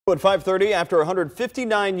At 5:30, after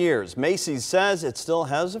 159 years, Macy's says it still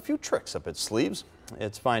has a few tricks up its sleeves.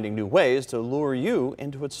 It's finding new ways to lure you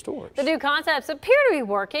into its stores. The new concepts appear to be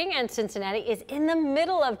working, and Cincinnati is in the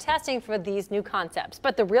middle of testing for these new concepts.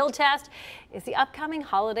 But the real test is the upcoming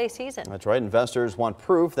holiday season. That's right. Investors want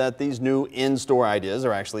proof that these new in-store ideas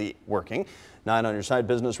are actually working. 9 on Your Side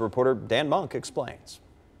business reporter Dan Monk explains.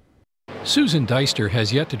 Susan Deister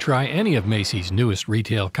has yet to try any of Macy's newest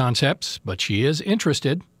retail concepts, but she is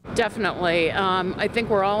interested. Definitely. I think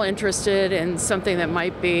we're all interested in something that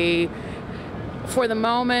might be, for the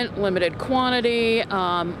moment, limited quantity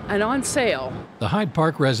and on sale. The Hyde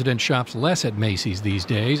Park resident shops less at Macy's these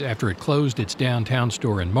days after it closed its downtown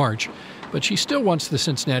store in March, but she still wants the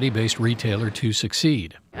Cincinnati-based retailer to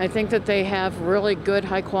succeed. I think that they have really good,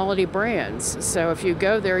 high-quality brands. So if you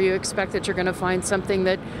go there, you expect that you're going to find something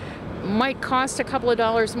that might cost a couple of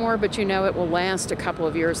dollars more, but you know it will last a couple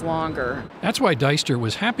of years longer. That's why Deister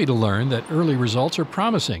was happy to learn that early results are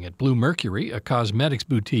promising at Blue Mercury, a cosmetics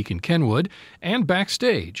boutique in Kenwood, and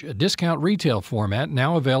Backstage, a discount retail format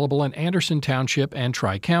now available in Anderson Township and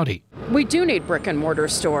Tri-County. We do need brick and mortar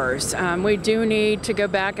stores. We do need to go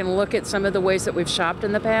back and look at some of the ways that we've shopped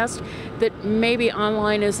in the past, that maybe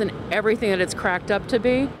online isn't everything that it's cracked up to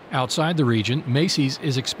be. Outside the region, Macy's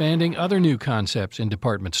is expanding other new concepts in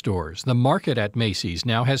department stores. The Market at Macy's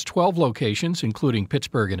now has 12 locations, including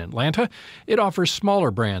Pittsburgh and Atlanta. It offers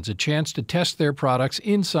smaller brands a chance to test their products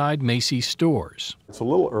inside Macy's stores. It's a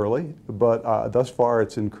little early, but thus far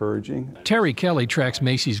it's encouraging. Terry Kelly tracks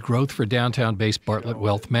Macy's growth for downtown-based Bartlett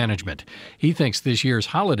Wealth Management. He thinks this year's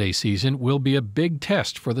holiday season will be a big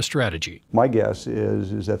test for the strategy. My guess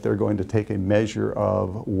is that they're going to take a measure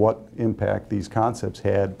of what impact these concepts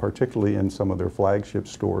had, particularly in some of their flagship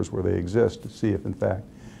stores where they exist, to see if in fact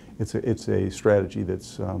it's a strategy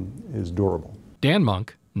that's is durable. Dan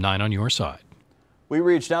Monk, 9 on Your Side. We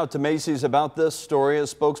reached out to Macy's about this story. A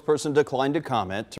spokesperson declined to comment.